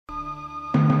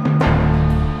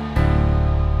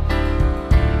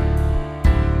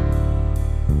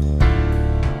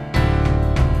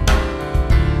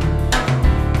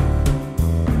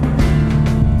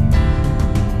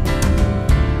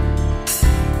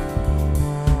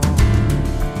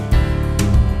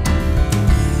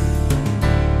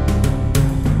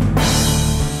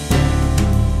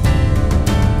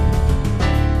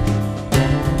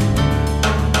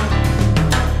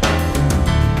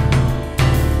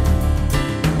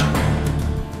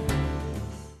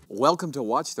Welcome to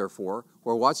Watch Therefore.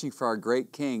 We're watching for our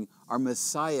great King, our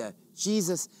Messiah,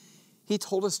 Jesus. He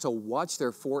told us to watch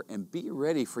therefore and be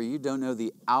ready, for you don't know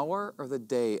the hour or the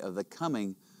day of the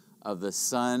coming of the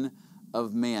Son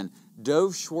of Man.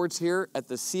 Dove Schwartz here at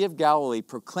the Sea of Galilee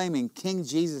proclaiming King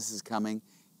Jesus is coming.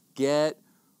 Get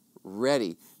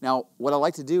ready. Now, what I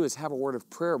like to do is have a word of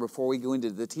prayer before we go into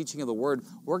the teaching of the Word.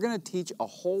 We're going to teach a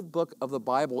whole book of the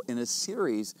Bible in a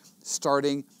series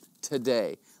starting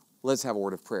today. Let's have a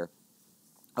word of prayer.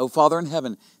 Oh, Father in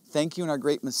heaven, thank you in our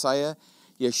great Messiah,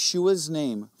 Yeshua's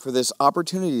name, for this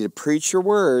opportunity to preach your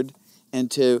word and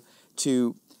to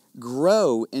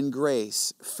grow in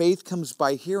grace. Faith comes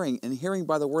by hearing, and hearing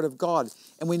by the word of God.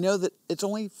 And we know that it's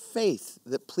only faith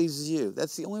that pleases you.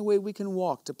 That's the only way we can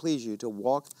walk to please you, to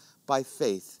walk by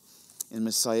faith in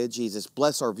Messiah Jesus.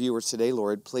 Bless our viewers today,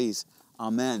 Lord, please.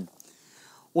 Amen.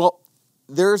 Well,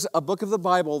 there's a book of the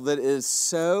Bible that is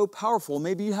so powerful.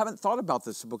 Maybe you haven't thought about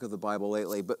this book of the Bible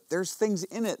lately, but there's things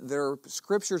in it, there are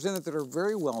scriptures in it that are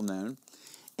very well known,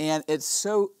 and it's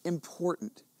so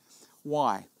important.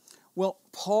 Why? Well,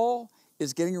 Paul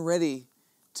is getting ready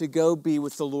to go be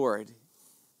with the Lord.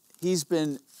 He's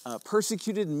been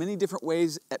persecuted in many different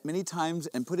ways at many times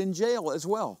and put in jail as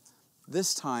well.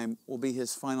 This time will be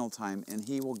his final time, and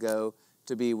he will go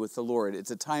to be with the Lord.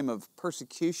 It's a time of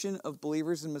persecution of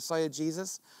believers in Messiah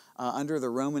Jesus under the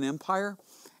Roman Empire.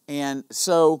 And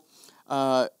so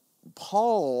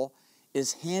Paul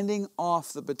is handing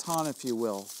off the baton, if you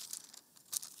will,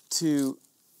 to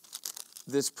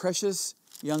this precious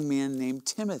young man named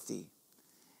Timothy.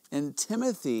 And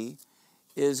Timothy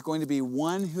is going to be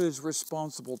one who is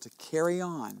responsible to carry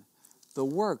on the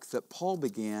work that Paul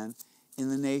began in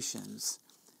the nations.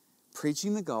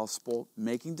 Preaching the gospel,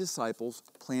 making disciples,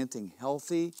 planting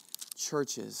healthy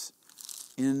churches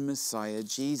in Messiah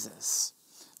Jesus.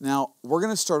 Now, we're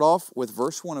going to start off with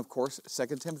verse 1, of course,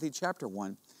 2 Timothy chapter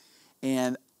 1.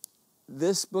 And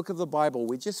this book of the Bible,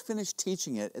 we just finished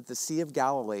teaching it at the Sea of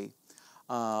Galilee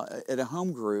at a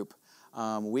home group.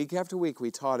 Week after week,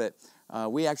 we taught it.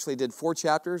 We actually did 4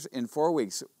 chapters in 4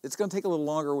 weeks. It's going to take a little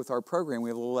longer with our program. We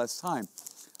have a little less time.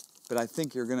 But I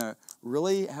think you're going to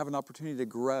really have an opportunity to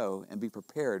grow and be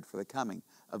prepared for the coming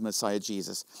of Messiah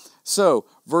Jesus. So,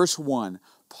 verse 1,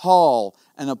 Paul,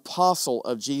 an apostle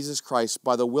of Jesus Christ,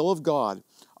 by the will of God,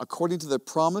 according to the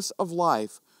promise of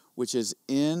life, which is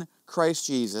in Christ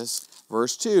Jesus.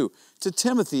 Verse 2, to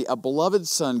Timothy, a beloved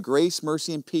son, grace,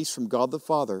 mercy, and peace from God the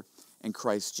Father and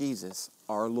Christ Jesus,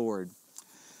 our Lord.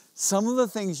 Some of the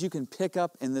things you can pick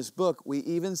up in this book, we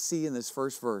even see in this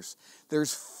first verse.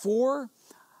 There's 4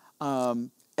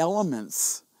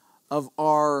 elements of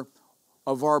our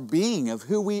being, of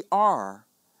who we are,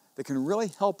 that can really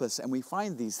help us, and we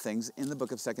find these things in the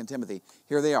book of 2 Timothy.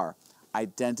 Here they are: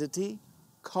 identity,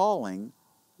 calling,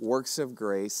 works of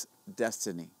grace,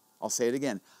 destiny. I'll say it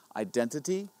again: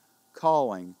 identity,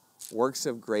 calling, works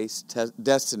of grace,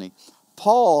 destiny.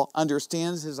 Paul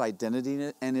understands his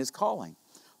identity and his calling.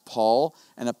 Paul,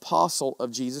 an apostle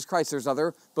of Jesus Christ. There's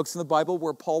other books in the Bible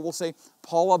where Paul will say,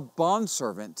 Paul, a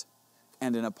bondservant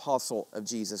and an apostle of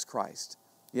Jesus Christ.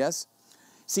 Yes?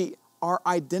 See, our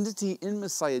identity in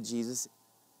Messiah Jesus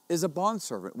is a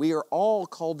bondservant. We are all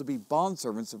called to be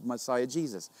bondservants of Messiah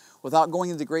Jesus. Without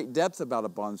going into great depth about a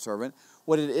bondservant,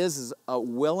 what it is a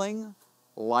willing,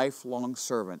 lifelong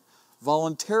servant.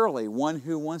 Voluntarily, one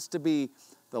who wants to be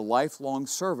the lifelong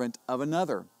servant of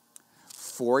another.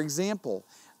 For example,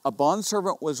 a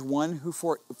bondservant was one who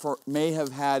may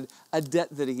have had a debt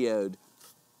that he owed,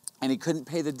 and he couldn't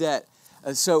pay the debt.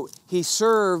 So he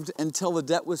served until the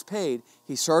debt was paid.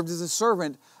 He served as a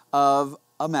servant of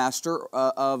a master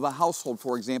of a household,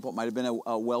 for example. It might have been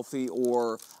a wealthy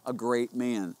or a great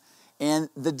man. And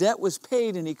the debt was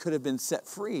paid, and he could have been set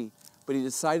free, but he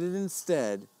decided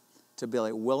instead to be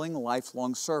a willing,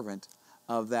 lifelong servant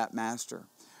of that master.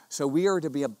 So we are to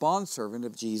be a bondservant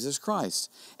of Jesus Christ.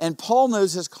 And Paul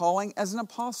knows his calling as an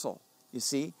apostle. You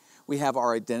see, we have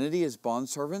our identity as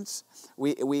bondservants.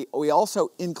 We also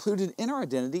included in our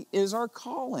identity is our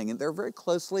calling, and they're very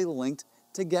closely linked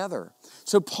together.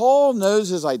 So Paul knows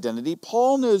his identity.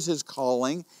 Paul knows his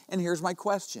calling. And here's my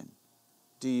question.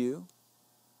 Do you?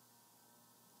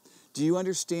 Do you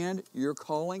understand your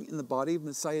calling in the body of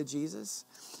Messiah Jesus?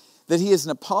 That he is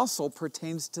an apostle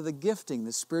pertains to the gifting,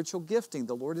 the spiritual gifting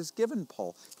the Lord has given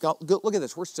Paul. Look at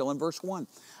this. We're still in verse 1.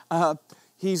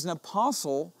 He's an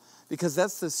apostle because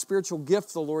that's the spiritual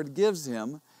gift the Lord gives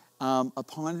him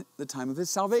upon the time of his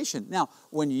salvation. Now,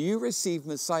 when you received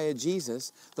Messiah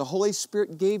Jesus, the Holy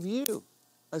Spirit gave you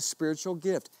a spiritual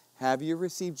gift. Have you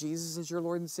received Jesus as your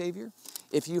Lord and Savior?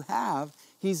 If you have,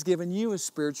 He's given you a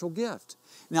spiritual gift.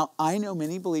 Now, I know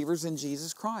many believers in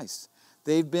Jesus Christ.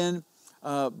 They've been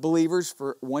believers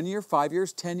for 1 year, 5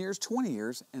 years, 10 years, 20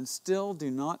 years, and still do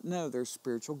not know their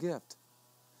spiritual gift.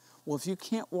 Well, if you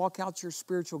can't walk out your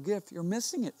spiritual gift, you're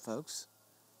missing it, folks.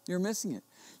 You're missing it.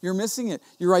 You're missing it.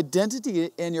 Your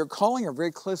identity and your calling are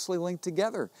very closely linked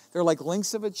together. They're like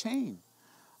links of a chain.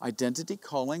 Identity,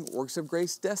 calling, works of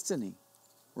grace, destiny,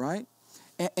 right?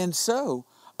 And so,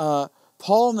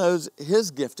 Paul knows his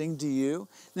gifting. Do you?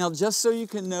 Now, just so you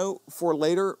can know for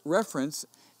later reference,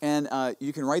 and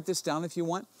you can write this down if you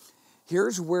want,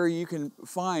 here's where you can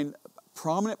find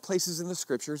prominent places in the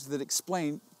Scriptures that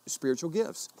explain spiritual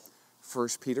gifts. 1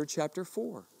 Peter chapter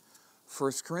 4.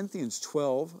 1 Corinthians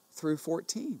 12 through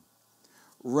 14,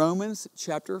 Romans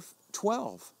chapter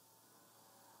 12,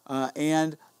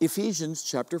 and Ephesians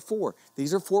chapter 4.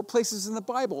 These are 4 places in the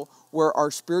Bible where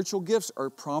our spiritual gifts are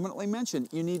prominently mentioned.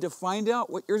 You need to find out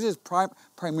what yours is.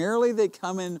 Primarily, they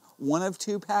come in one of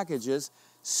 2 packages,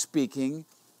 speaking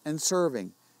and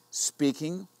serving.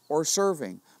 Speaking or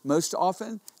serving. Most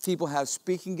often, people have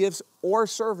speaking gifts or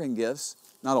serving gifts.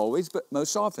 Not always, but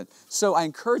most often. So I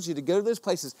encourage you to go to those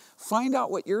places, find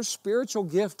out what your spiritual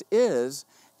gift is,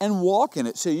 and walk in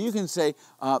it. So you can say,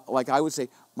 like I would say,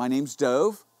 my name's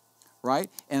Dove, right?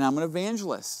 And I'm an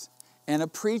evangelist and a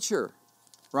preacher,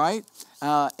 right?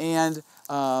 And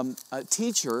a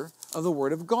teacher of the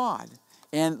Word of God.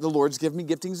 And the Lord's given me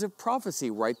giftings of prophecy,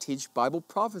 where I teach Bible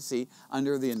prophecy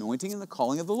under the anointing and the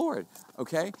calling of the Lord,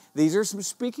 okay? These are some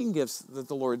speaking gifts that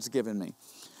the Lord's given me.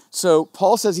 So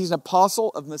Paul says he's an apostle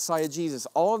of Messiah Jesus.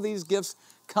 All of these gifts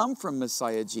come from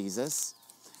Messiah Jesus,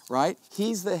 right?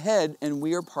 He's the head, and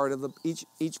we are part of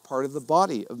each part of the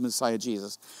body of Messiah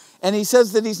Jesus. And he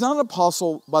says that he's not an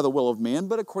apostle by the will of man,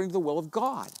 but according to the will of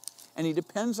God. And he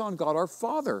depends on God our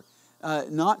Father,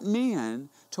 not man,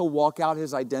 to walk out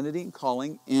his identity and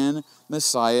calling in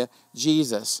Messiah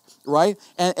Jesus, right?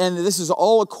 And this is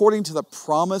all according to the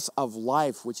promise of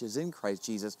life, which is in Christ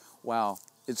Jesus. Wow.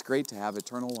 It's great to have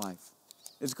eternal life.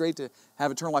 It's great to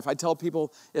have eternal life. I tell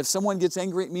people, if someone gets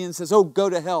angry at me and says, oh,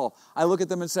 go to hell, I look at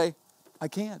them and say, I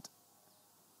can't.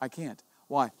 I can't.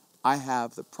 Why? I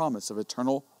have the promise of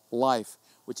eternal life,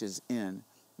 which is in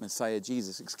Messiah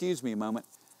Jesus. Excuse me a moment.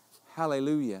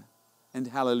 Hallelujah and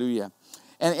hallelujah.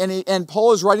 And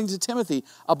Paul is writing to Timothy,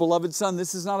 a beloved son.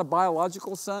 This is not a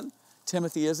biological son.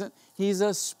 Timothy isn't. He's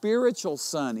a spiritual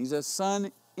son. He's a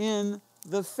son in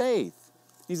the faith.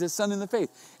 He's a son in the faith.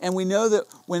 And we know that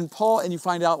when Paul, and you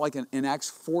find out like in Acts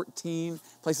 14,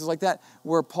 places like that,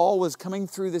 where Paul was coming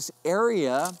through this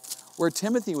area where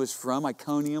Timothy was from,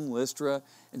 Iconium, Lystra,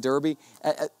 and Derbe,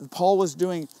 Paul was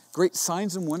doing great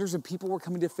signs and wonders, and people were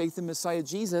coming to faith in Messiah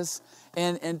Jesus.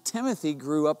 And Timothy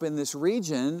grew up in this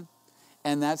region,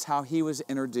 and that's how he was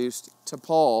introduced to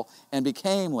Paul and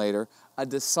became later a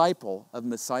disciple of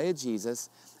Messiah Jesus.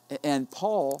 And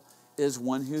Paul is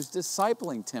one who's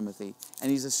discipling Timothy,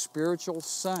 and he's a spiritual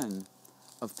son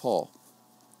of Paul.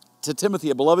 To Timothy,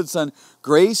 a beloved son,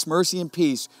 grace, mercy, and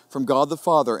peace from God the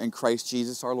Father and Christ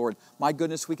Jesus our Lord. My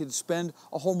goodness, we could spend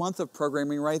a whole month of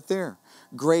programming right there.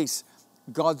 Grace,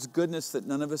 God's goodness that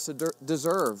none of us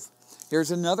deserve.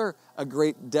 Here's a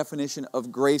great definition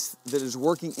of grace that is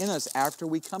working in us after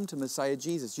we come to Messiah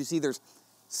Jesus. You see, there's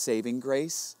saving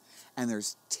grace, and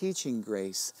there's teaching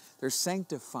grace. There's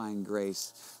sanctifying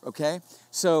grace, okay?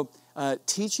 So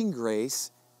teaching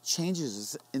grace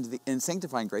changes us and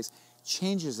sanctifying grace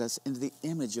changes us into the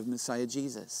image of Messiah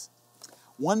Jesus.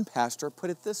 One pastor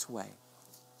put it this way: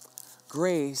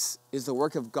 grace is the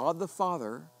work of God the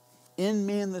Father in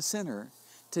man the sinner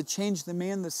to change the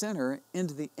man the sinner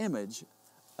into the image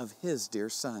of his dear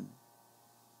Son.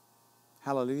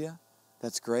 Hallelujah.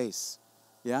 That's grace.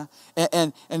 Yeah?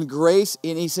 And grace,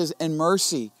 and he says, and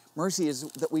mercy. Mercy is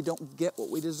that we don't get what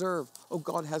we deserve. Oh,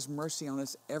 God has mercy on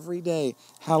us every day.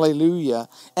 Hallelujah.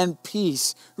 And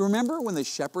peace. Remember when the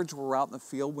shepherds were out in the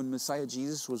field when Messiah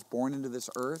Jesus was born into this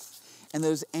earth? And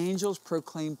those angels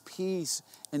proclaimed peace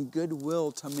and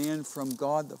goodwill to man from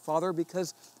God the Father,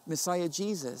 because Messiah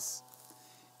Jesus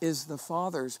is the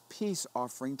Father's peace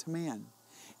offering to man.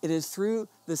 It is through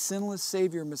the sinless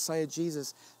Savior, Messiah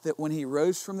Jesus, that when he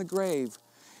rose from the grave,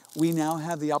 we now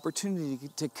have the opportunity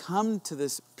to come to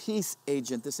this peace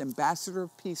agent, this ambassador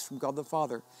of peace from God the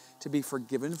Father, to be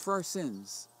forgiven for our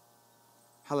sins.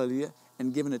 Hallelujah.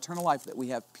 And given eternal life, that we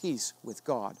have peace with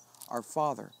God, our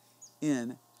Father,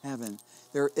 in heaven.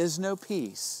 There is no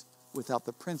peace without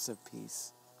the Prince of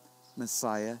Peace,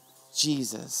 Messiah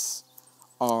Jesus,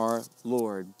 our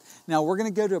Lord. Now, we're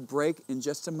going to go to a break in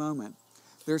just a moment.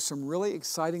 There's some really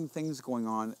exciting things going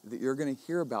on that you're going to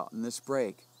hear about in this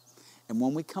break. And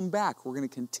when we come back, we're going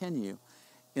to continue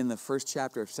in the first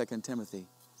chapter of 2 Timothy.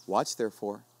 Watch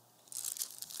therefore.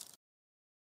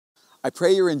 I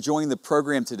pray you're enjoying the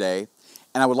program today,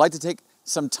 and I would like to take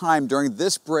some time during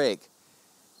this break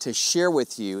to share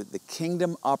with you the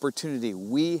kingdom opportunity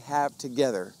we have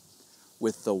together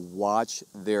with the Watch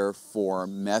Therefore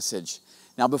message.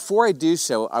 Now, before I do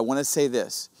so, I want to say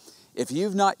this. If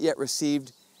you've not yet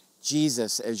received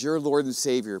Jesus as your Lord and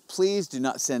Savior, please do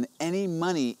not send any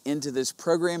money into this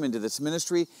program, into this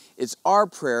ministry. It's our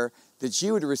prayer that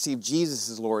you would receive Jesus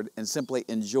as Lord and simply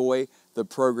enjoy the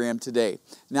program today.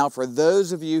 Now, for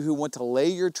those of you who want to lay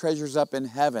your treasures up in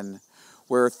heaven,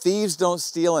 where thieves don't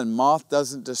steal and moth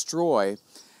doesn't destroy,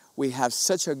 we have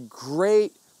such a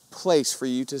great place for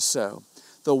you to sow.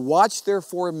 The Watch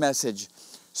Therefore message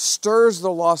stirs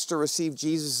the lost to receive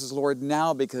Jesus as Lord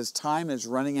now because time is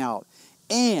running out.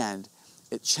 And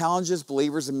it challenges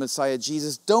believers in Messiah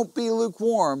Jesus. Don't be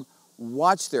lukewarm.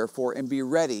 Watch therefore and be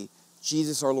ready.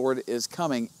 Jesus our Lord is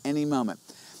coming any moment.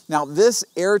 Now, this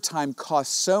airtime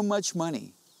costs so much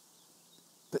money.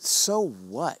 But so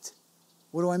what?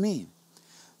 What do I mean?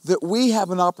 That we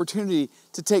have an opportunity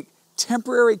to take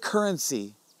temporary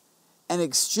currency and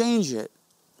exchange it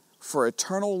for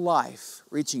eternal life,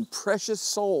 reaching precious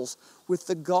souls with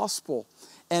the gospel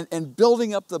and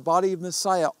building up the body of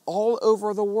Messiah all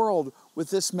over the world with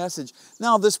this message.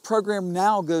 Now, this program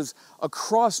now goes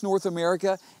across North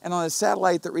America and on a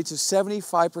satellite that reaches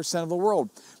 75% of the world.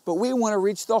 But we want to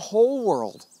reach the whole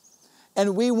world.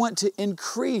 And we want to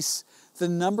increase the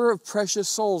number of precious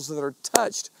souls that are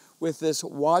touched with this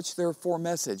Watch Therefore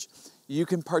message. You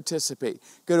can participate.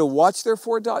 Go to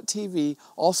watchtherefore.tv.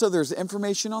 Also, there's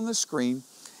information on the screen.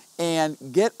 And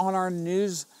get on our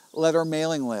newsletter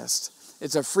mailing list.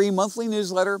 It's a free monthly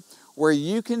newsletter where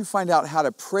you can find out how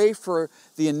to pray for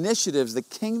the initiatives, the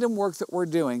kingdom work that we're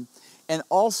doing, and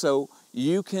also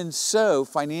you can sow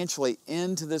financially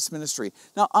into this ministry.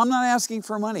 Now, I'm not asking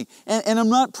for money, and I'm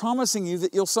not promising you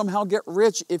that you'll somehow get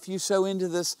rich if you sow into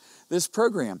this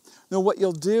program. No, what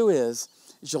you'll do is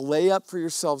you'll lay up for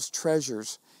yourselves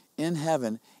treasures in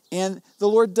heaven, and the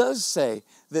Lord does say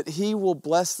that He will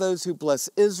bless those who bless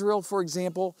Israel, for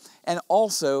example, and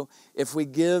also if we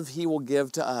give, He will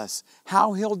give to us.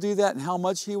 How He'll do that and how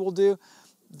much He will do,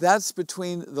 that's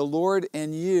between the Lord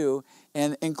and you,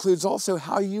 and includes also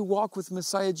how you walk with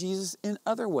Messiah Jesus in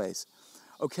other ways.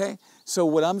 Okay? So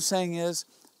what I'm saying is,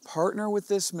 partner with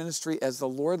this ministry as the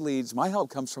Lord leads. My help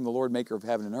comes from the Lord, maker of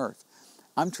heaven and earth.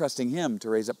 I'm trusting Him to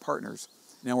raise up partners.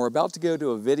 Now we're about to go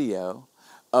to a video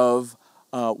of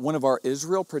one of our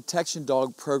Israel Protection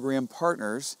Dog Program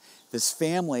partners. This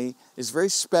family is very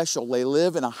special. They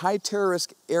live in a high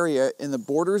terrorist area in the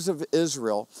borders of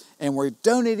Israel, and we're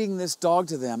donating this dog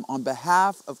to them on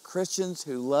behalf of Christians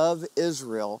who love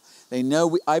Israel. They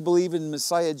know I believe in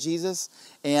Messiah Jesus,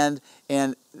 and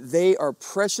they are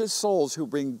precious souls who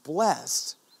bring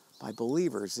blessed by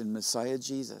believers in Messiah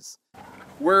Jesus.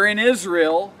 We're in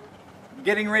Israel,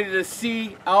 getting ready to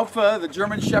see Alpha, the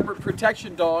German Shepherd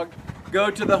protection dog, go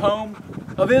to the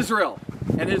home of Israel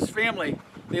and his family.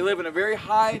 They live in a very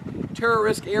high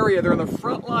terror-risk area. They're on the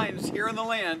front lines here in the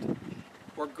land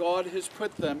where God has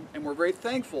put them, and we're very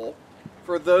thankful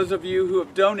for those of you who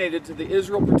have donated to the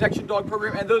Israel Protection Dog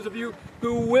Program and those of you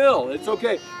who will. It's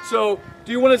okay. So,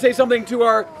 do you want to say something to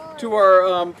our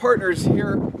partners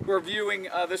here who are viewing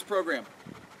this program?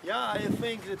 Yeah, I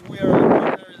think that we are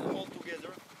partners all together.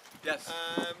 Yes.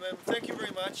 Thank you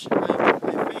very much. I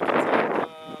think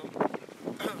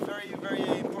it's a very,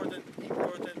 very important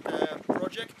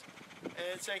project.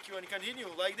 And thank you, and continue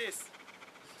like this.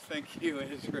 Thank you,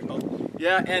 Israel.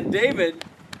 Yeah, and David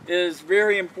is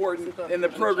very important in the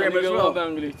program as well.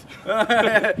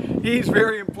 He's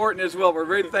very important as well. We're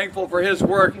very thankful for his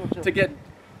work to get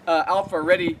Alpha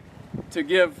ready to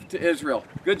give to Israel.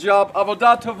 Good job,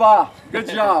 Avodah Tovah. Good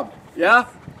job. Yeah?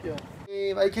 Yeah.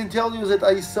 I can tell you that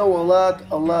I saw a lot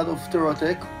of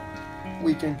Terotech.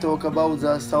 We can talk about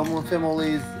the Salmon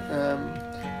families,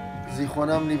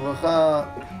 Zichronam Livracha,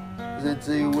 that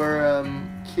they were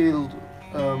killed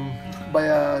by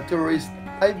a terrorist.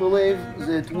 I believe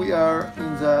that we are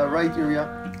in the right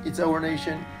area. It's our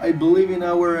nation. I believe in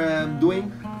our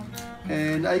doing,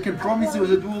 and I can promise you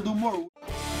that we will do more.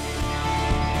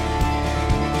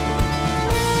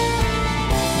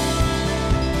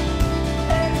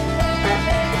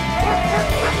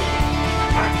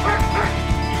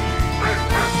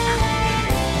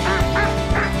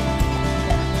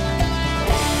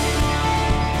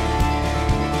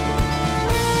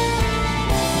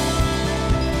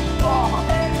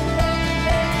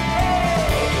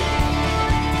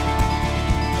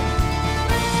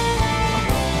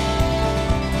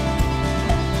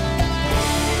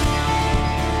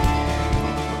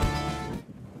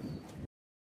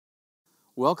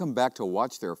 Welcome back to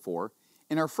Watch Therefore.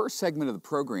 In our first segment of the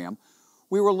program,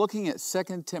 we were looking at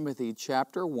 2 Timothy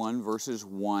chapter 1, verses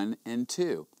 1 and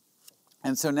 2.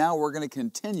 And so now we're going to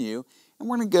continue, and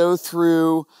we're going to go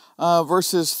through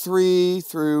verses 3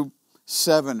 through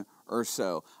 7 or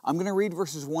so. I'm going to read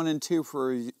verses 1 and 2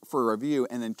 for a review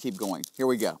and then keep going. Here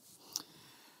we go.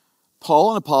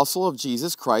 Paul, an apostle of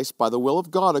Jesus Christ, by the will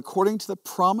of God, according to the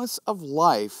promise of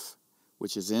life,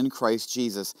 which is in Christ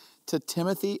Jesus, to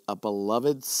Timothy, a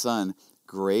beloved son,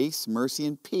 grace, mercy,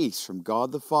 and peace from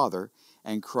God the Father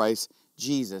and Christ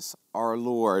Jesus our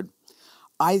Lord.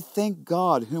 I thank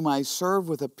God, whom I serve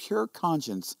with a pure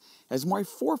conscience, as my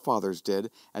forefathers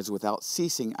did, as without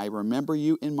ceasing I remember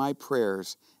you in my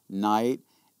prayers, night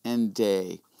and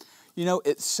day. You know,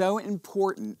 it's so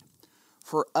important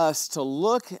for us to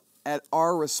look at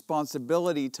our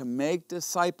responsibility to make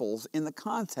disciples in the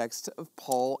context of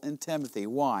Paul and Timothy.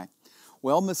 Why?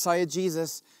 Well, Messiah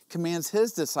Jesus commands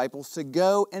his disciples to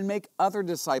go and make other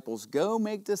disciples. Go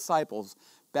make disciples,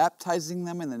 baptizing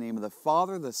them in the name of the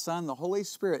Father, the Son, the Holy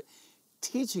Spirit,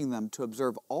 teaching them to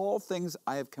observe all things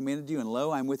I have commanded you. And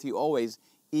lo, I'm with you always,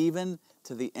 even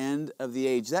to the end of the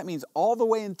age. That means all the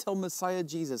way until Messiah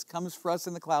Jesus comes for us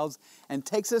in the clouds and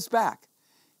takes us back.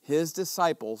 His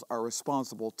disciples are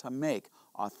responsible to make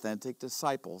authentic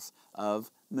disciples of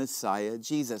Messiah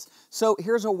Jesus. So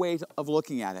here's a way of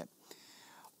looking at it.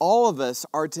 All of us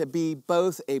are to be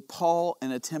both a Paul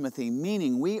and a Timothy,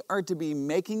 meaning we are to be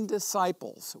making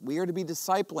disciples. We are to be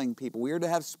discipling people. We are to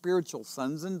have spiritual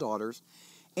sons and daughters.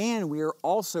 And we are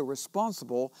also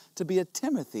responsible to be a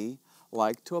Timothy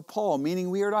like to a Paul,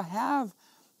 meaning we are to have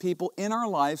people in our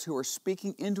lives who are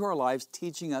speaking into our lives,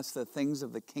 teaching us the things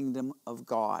of the kingdom of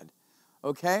God.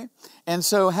 Okay? And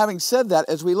so having said that,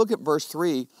 as we look at verse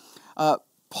 3,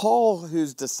 Paul,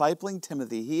 who's discipling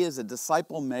Timothy, he is a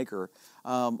disciple maker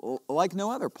like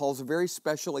no other. Paul's a very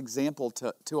special example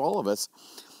to all of us.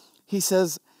 He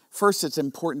says, first, it's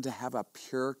important to have a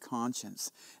pure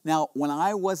conscience. Now, when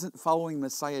I wasn't following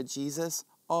Messiah Jesus,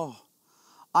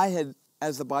 I had,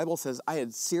 as the Bible says, I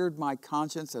had seared my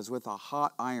conscience as with a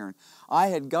hot iron. I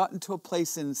had gotten to a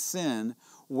place in sin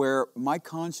where my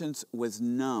conscience was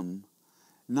numb,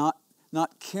 not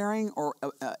caring or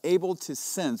able to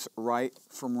sense right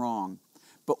from wrong.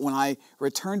 But when I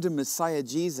returned to Messiah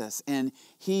Jesus and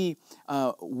he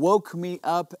woke me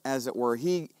up, as it were,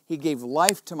 he gave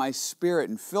life to my spirit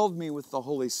and filled me with the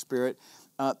Holy Spirit,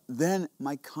 then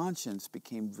my conscience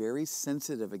became very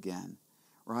sensitive again,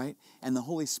 right? And the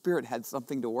Holy Spirit had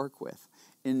something to work with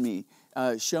in me,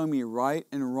 showing me right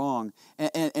and wrong.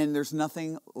 And there's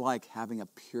nothing like having a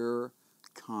pure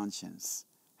conscience.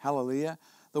 Hallelujah.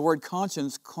 The word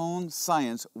conscience,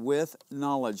 conscience, with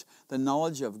knowledge, the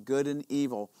knowledge of good and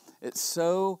evil. It's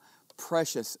so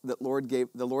precious that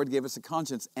the Lord gave us a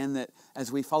conscience, and that as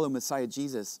we follow Messiah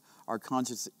Jesus, our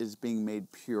conscience is being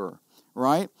made pure,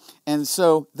 right? And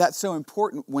so that's so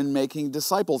important when making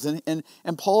disciples. And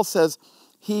Paul says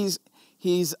he's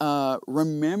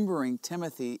remembering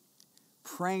Timothy,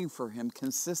 praying for him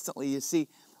consistently. You see,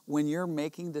 when you're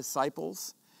making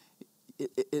disciples,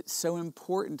 it's so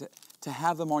important to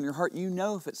have them on your heart. You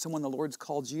know if it's someone the Lord's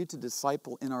called you to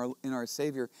disciple in our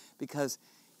Savior, because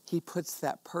he puts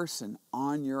that person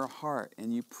on your heart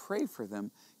and you pray for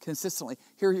them consistently.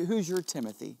 Here, who's your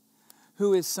Timothy?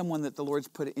 Who is someone that the Lord's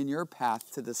put in your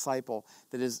path to disciple,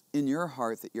 that is in your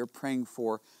heart, that you're praying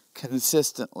for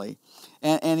consistently?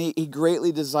 And he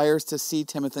greatly desires to see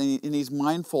Timothy, and he's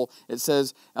mindful. It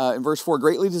says in verse 4,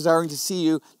 greatly desiring to see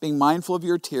you, being mindful of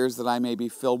your tears, that I may be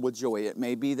filled with joy. It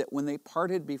may be that when they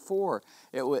parted before,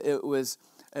 it was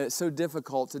so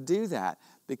difficult to do that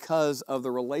because of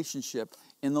the relationship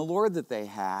in the Lord that they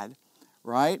had,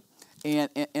 right?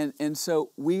 And so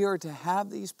we are to have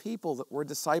these people that we're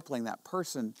discipling, that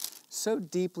person, so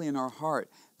deeply in our heart.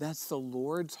 That's the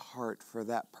Lord's heart for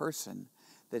that person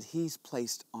that he's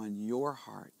placed on your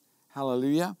heart.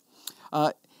 Hallelujah.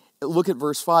 Look at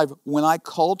verse 5. When I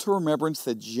call to remembrance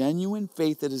the genuine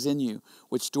faith that is in you,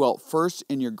 which dwelt first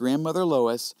in your grandmother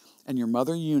Lois and your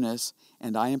mother Eunice,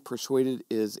 and I am persuaded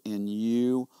is in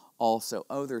you also.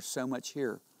 Oh, there's so much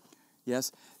here.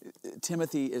 Yes,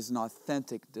 Timothy is an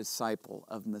authentic disciple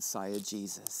of Messiah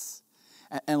Jesus.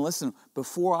 And listen,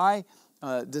 before I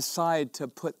decide to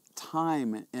put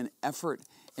time and effort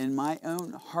and my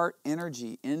own heart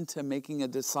energy into making a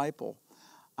disciple,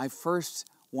 I first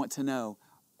want to know,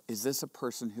 is this a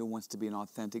person who wants to be an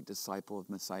authentic disciple of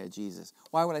Messiah Jesus?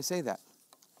 Why would I say that?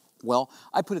 Well,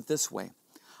 I put it this way.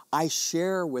 I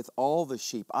share with all the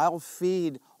sheep. I'll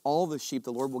feed all the sheep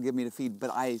the Lord will give me to feed, but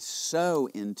I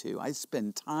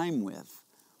spend time with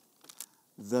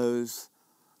those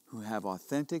who have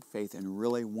authentic faith and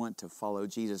really want to follow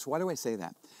Jesus. Why do I say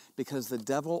that? Because the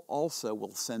devil also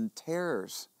will send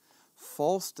tares,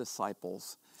 false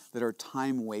disciples that are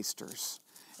time wasters.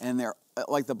 And they're,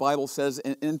 like the Bible says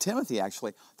in Timothy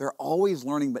actually, they're always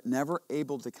learning but never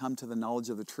able to come to the knowledge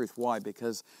of the truth. Why?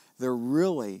 Because they're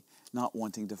really not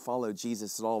wanting to follow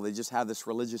Jesus at all. They just have this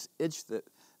religious itch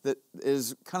that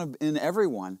is kind of in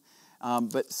everyone.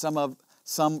 But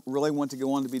some really want to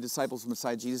go on to be disciples of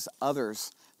Messiah Jesus.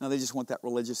 Others, no, they just want that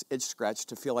religious itch scratch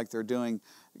to feel like they're doing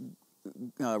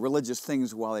religious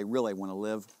things while they really want to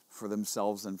live for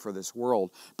themselves and for this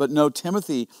world. But no,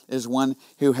 Timothy is one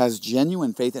who has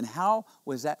genuine faith. And how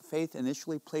was that faith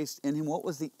initially placed in him? What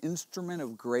was the instrument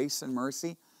of grace and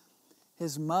mercy?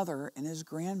 His mother and his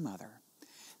grandmother.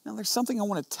 Now, there's something I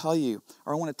want to tell you,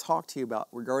 or I want to talk to you about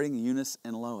regarding Eunice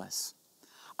and Lois.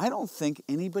 I don't think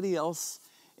anybody else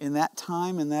in that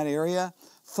time, in that area,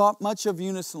 thought much of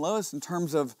Eunice and Lois in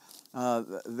terms of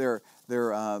their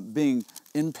being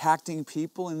impacting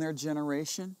people in their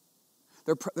generation.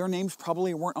 Their names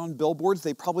probably weren't on billboards.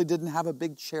 They probably didn't have a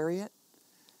big chariot,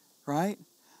 right?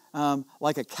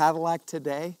 Like a Cadillac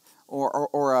today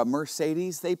or a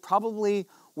Mercedes. They probably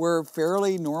were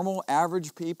fairly normal,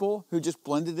 average people who just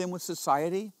blended in with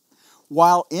society.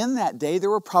 While in that day, there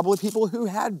were probably people who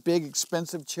had big,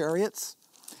 expensive chariots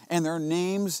and their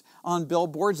names on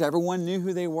billboards. Everyone knew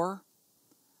who they were.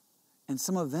 And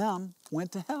some of them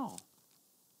went to hell,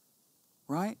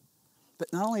 right?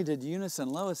 But not only did Eunice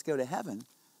and Lois go to heaven,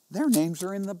 their names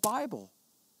are in the Bible.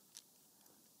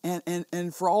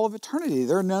 And for all of eternity,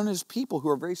 they're known as people who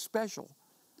are very special,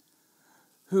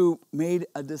 who made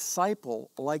a disciple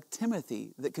like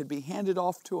Timothy that could be handed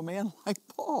off to a man like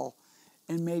Paul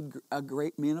and made a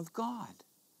great man of God,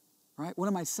 right? What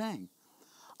am I saying?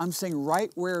 I'm saying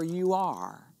right where you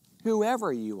are,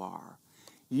 whoever you are,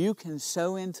 you can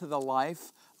sow into the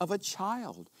life of a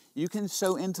child. You can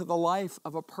sow into the life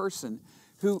of a person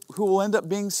who will end up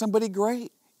being somebody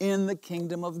great in the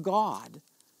kingdom of God,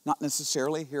 not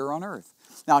necessarily here on earth.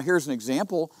 Now, here's an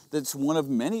example that's one of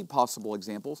many possible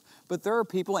examples, but there are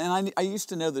people, and I used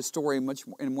to know this story in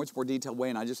a much more detailed way,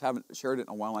 and I just haven't shared it in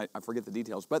a while. I forget the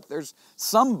details, but there's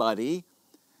somebody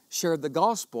shared the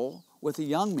gospel with a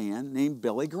young man named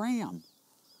Billy Graham.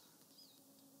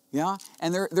 Yeah,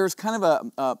 and there's kind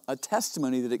of a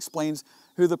testimony that explains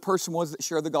who the person was that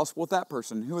shared the gospel with that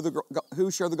person, who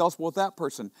shared the gospel with that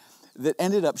person, that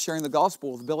ended up sharing the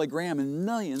gospel with Billy Graham, and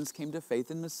millions came to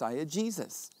faith in Messiah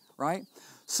Jesus, right?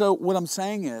 So what I'm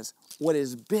saying is, what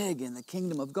is big in the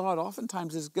kingdom of God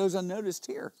oftentimes goes unnoticed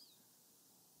here,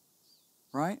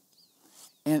 right?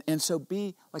 And so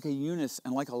be like a Eunice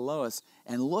and like a Lois,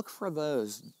 and look for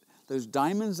those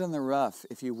diamonds in the rough,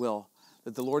 if you will,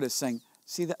 that the Lord is saying,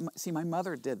 See, my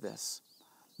mother did this.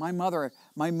 My mother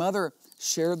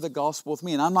shared the gospel with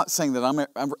me. And I'm not saying that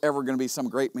I'm ever going to be some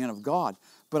great man of God,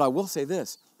 but I will say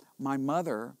this. My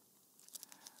mother,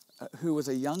 who was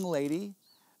a young lady,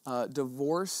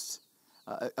 divorced,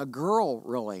 a girl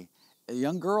really, a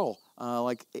young girl,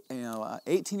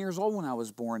 18 years old when I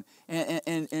was born.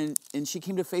 And she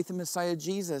came to faith in Messiah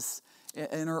Jesus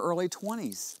in her early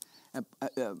 20s.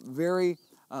 Very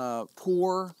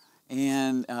poor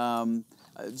and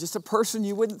just a person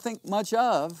you wouldn't think much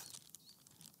of,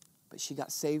 but she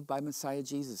got saved by Messiah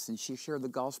Jesus, and she shared the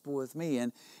gospel with me.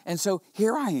 And so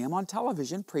here I am on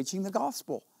television preaching the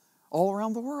gospel all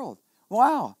around the world.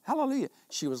 Wow, hallelujah.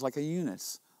 She was like a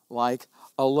Eunice, like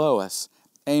a Lois.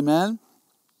 Amen?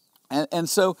 And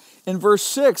so in verse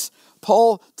 6,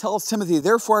 Paul tells Timothy,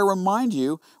 therefore I remind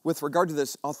you, with regard to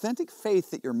this authentic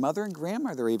faith that your mother and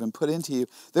grandmother even put into you,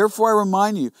 therefore I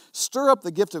remind you, stir up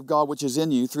the gift of God which is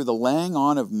in you through the laying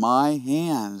on of my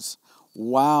hands.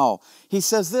 Wow. He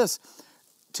says this,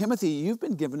 Timothy, you've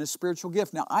been given a spiritual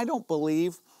gift. Now, I don't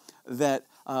believe that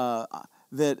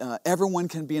everyone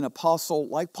can be an apostle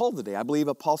like Paul today. I believe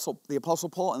the Apostle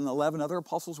Paul and the 11 other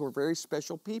apostles were very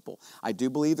special people. I do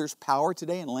believe there's power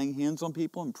today in laying hands on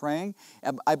people and praying.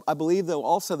 I believe, though,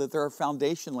 also that there are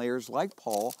foundation layers like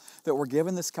Paul that were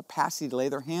given this capacity to lay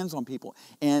their hands on people.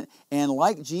 And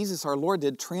like Jesus, our Lord,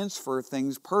 did transfer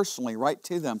things personally right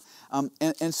to them.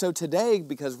 And so today,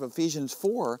 because of Ephesians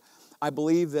 4, I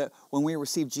believe that when we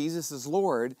receive Jesus as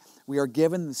Lord, we are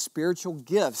given the spiritual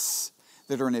gifts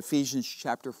that are in Ephesians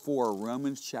chapter 4,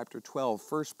 Romans chapter 12,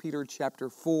 1 Peter chapter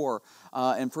 4,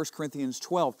 and 1 Corinthians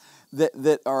 12,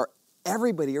 that are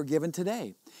everybody are given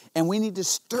today. And we need to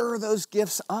stir those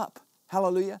gifts up.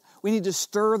 Hallelujah. We need to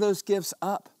stir those gifts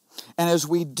up. And as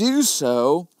we do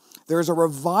so, there's a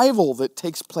revival that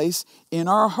takes place in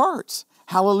our hearts.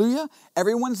 Hallelujah.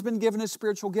 Everyone's been given a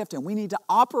spiritual gift, and we need to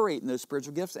operate in those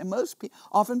spiritual gifts. And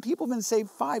often people have been saved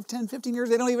 5, 10, 15 years.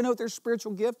 They don't even know what their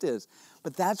spiritual gift is.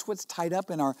 But that's what's tied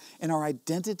up in our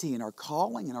identity, in our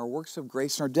calling, in our works of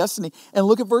grace, and our destiny. And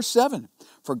look at verse 7.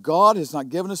 For God has not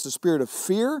given us a spirit of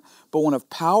fear, but one of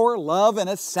power, love, and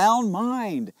a sound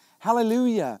mind.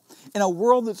 Hallelujah. In a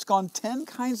world that's gone 10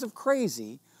 kinds of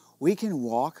crazy, we can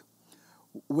walk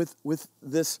with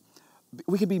this.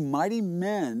 We can be mighty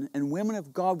men and women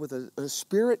of God with a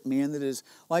spirit man that is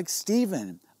like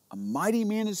Stephen, a mighty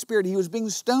man in spirit. He was being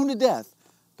stoned to death,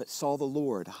 but saw the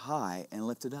Lord high and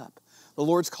lifted up. The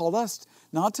Lord's called us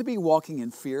not to be walking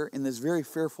in fear in this very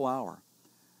fearful hour,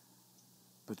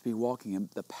 but to be walking in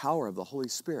the power of the Holy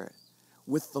Spirit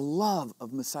with the love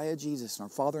of Messiah Jesus and our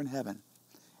Father in heaven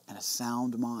and a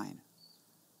sound mind.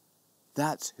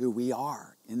 That's who we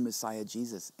are in Messiah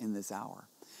Jesus in this hour.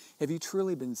 Have you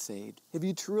truly been saved? Have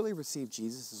you truly received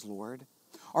Jesus as Lord?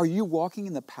 Are you walking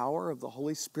in the power of the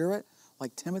Holy Spirit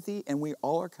like Timothy and we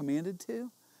all are commanded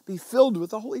to? Be filled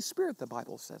with the Holy Spirit, the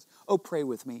Bible says. Oh, pray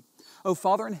with me. Oh,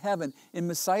 Father in heaven, in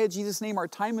Messiah Jesus' name, our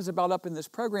time is about up in this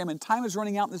program and time is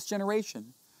running out in this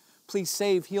generation. Please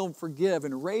save, heal, and forgive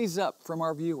and raise up from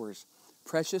our viewers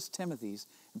precious Timothys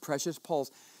and precious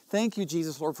Pauls. Thank you,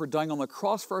 Jesus, Lord, for dying on the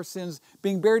cross for our sins,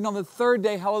 being buried on the third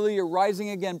day, hallelujah, rising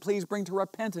again. Please bring to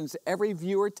repentance every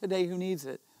viewer today who needs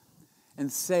it, and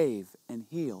save and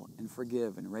heal and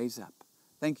forgive and raise up.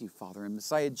 Thank you, Father, in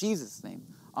Messiah Jesus' name.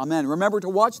 Amen. Remember to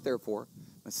watch, therefore,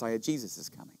 Messiah Jesus is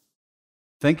coming.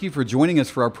 Thank you for joining us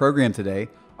for our program today.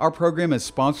 Our program is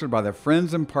sponsored by the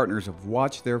friends and partners of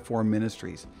Watch Therefore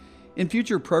Ministries. In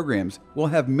future programs, we'll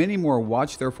have many more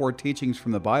Watch Therefore teachings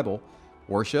from the Bible,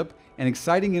 worship, and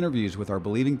exciting interviews with our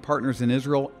believing partners in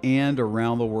Israel and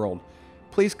around the world.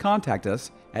 Please contact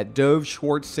us at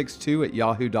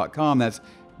dovschwartz62@yahoo.com. That's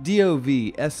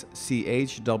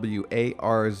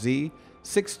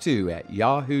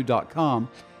dovschwarz62@yahoo.com.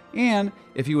 And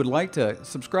if you would like to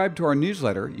subscribe to our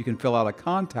newsletter, you can fill out a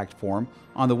contact form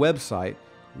on the website,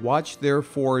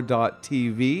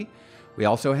 watchtherefore.tv. We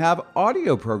also have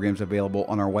audio programs available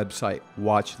on our website,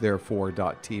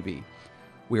 watchtherefore.tv.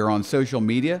 We are on social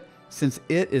media, since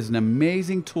it is an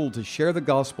amazing tool to share the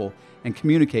gospel and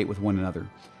communicate with one another.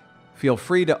 Feel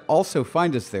free to also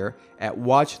find us there at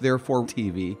Watch Therefore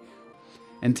TV.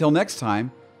 Until next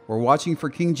time, we're watching for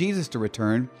King Jesus to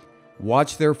return.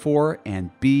 Watch therefore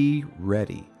and be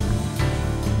ready.